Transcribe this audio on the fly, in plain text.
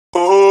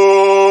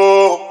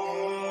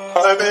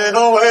been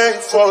away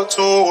for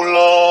too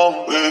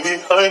long,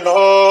 baby, I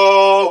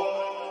know.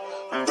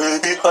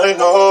 Baby, I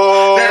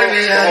know.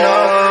 Baby, I know.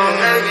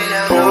 Baby,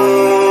 I know.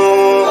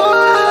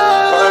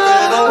 I've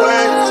been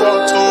away for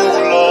too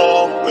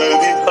long,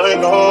 baby, I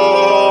know.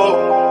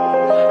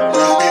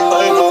 Baby,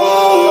 I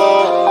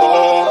know.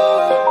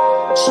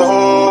 So,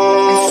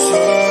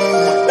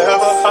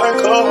 whenever I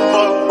come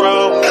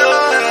around,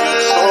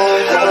 so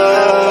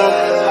cold,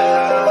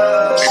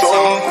 so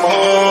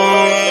cold.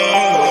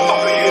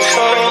 You're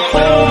so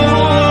cold.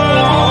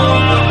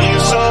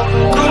 You're so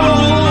cold.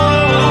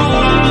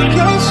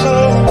 You're so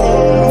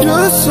cold.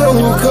 You're so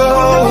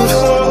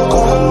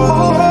cold.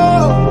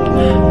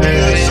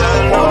 You're so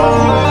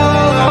cold.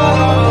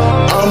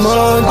 I'm a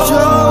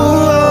joke.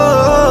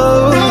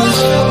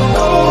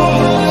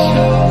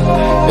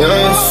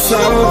 You're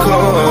so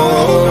cold.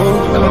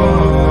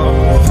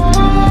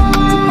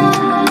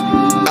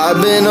 I've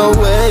been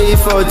away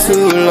for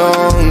too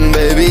long,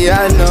 baby, I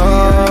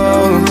know.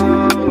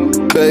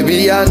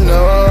 Baby, I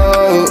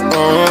know.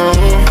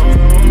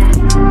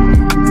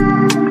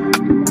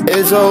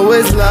 It's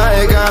always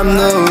like I'm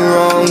the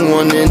wrong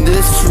one in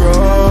this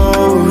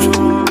road.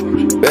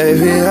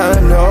 Baby, I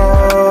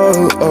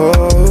know.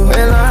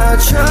 And I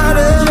try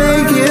to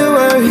make it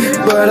work,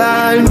 but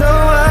I know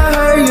I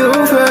hurt you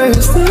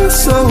first. It's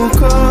so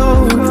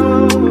cold.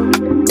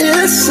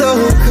 It's so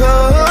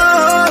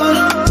cold.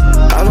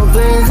 I don't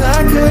think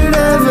I could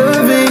ever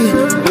be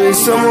with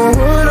someone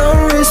who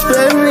don't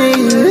respect me.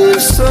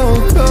 It's so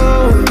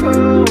cold.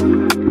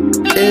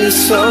 It's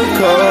so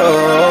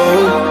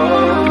cold.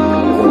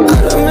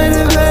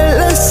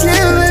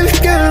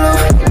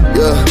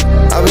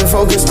 I've been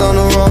focused on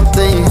the wrong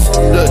things.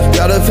 Look,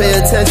 gotta pay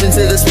attention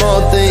to the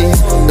small things.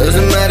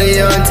 Doesn't matter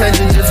your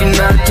intentions if you're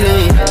not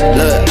clean.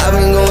 Look, I've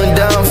been going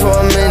down for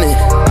a minute.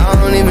 I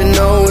don't even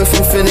know if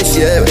I'm finished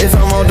yet, if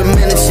I'm all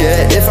diminished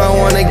yet, if I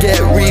wanna get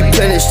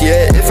replenished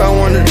yet, if I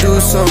wanna do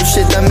some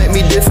shit that make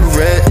me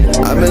different.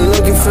 I've been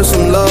looking for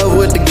some love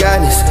with the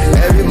guidance.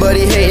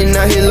 Everybody hating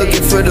out here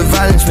looking for the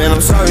violence, man.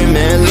 I'm sorry,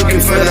 man, looking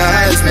for the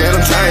highest, man.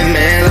 I'm trying,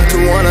 man, not to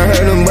wanna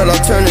hurt them, but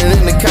I'll turn it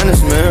into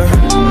kindness, man.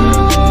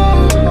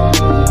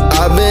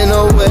 I've been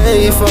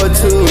away for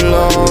too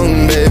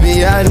long,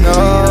 baby, I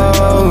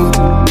know.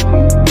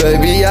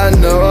 Baby, I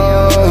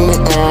know.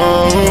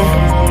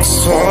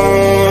 So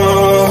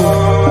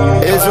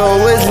it's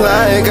always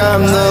like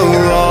I'm the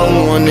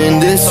wrong one in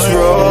this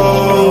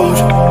road.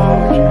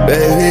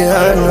 Baby,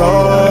 I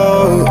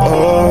know.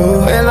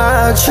 And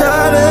I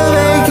try to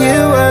make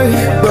it work,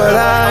 but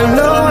I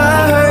know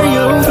I hurt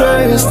you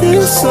first.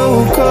 It's so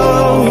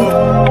cold.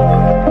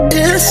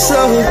 It's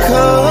so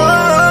cold.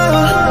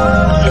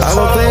 I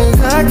don't think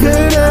I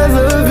could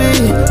ever be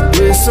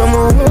with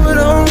someone who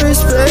don't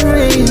respect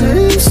me.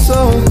 It's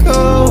so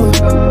cold.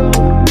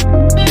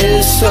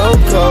 It's so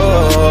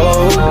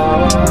cold.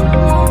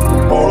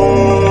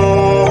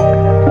 Oh,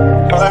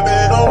 I've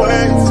been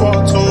away for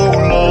too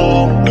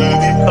long,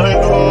 baby, I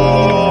know.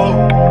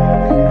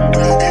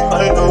 Baby,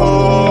 I know.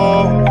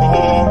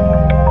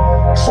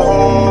 So,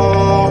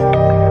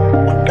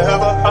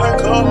 whenever I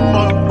come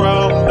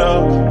around now,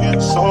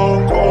 it's so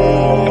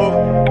cold.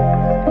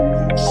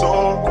 So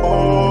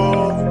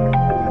cold.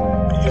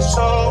 You're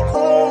so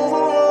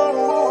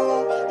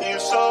cold. You're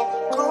so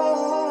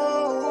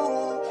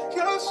cold.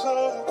 You're so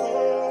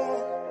cold.